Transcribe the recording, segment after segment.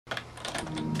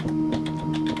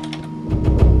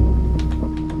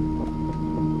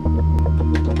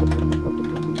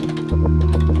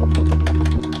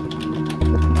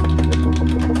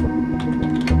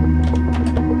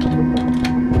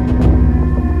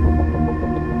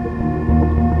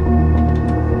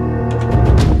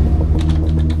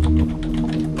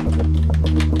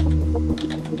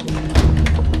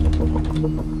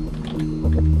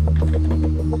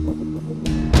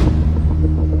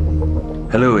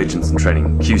agents in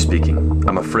training, Q speaking.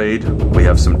 I'm afraid we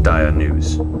have some dire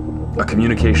news. A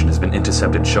communication has been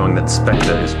intercepted showing that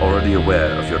Spectre is already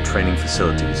aware of your training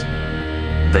facilities.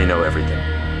 They know everything.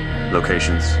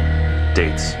 Locations,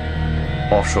 dates,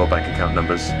 offshore bank account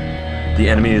numbers. The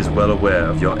enemy is well aware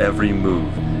of your every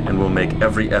move and will make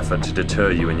every effort to deter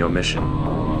you in your mission.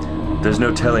 There's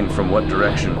no telling from what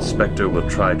direction Spectre will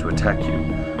try to attack you.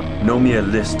 No mere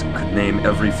list could name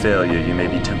every failure you may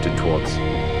be tempted towards.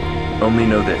 Only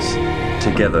know this: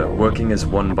 together, working as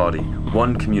one body,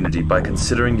 one community, by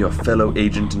considering your fellow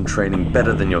agent in training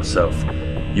better than yourself,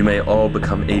 you may all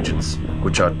become agents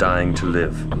which are dying to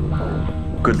live.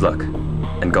 Good luck,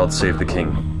 and God save the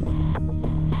King.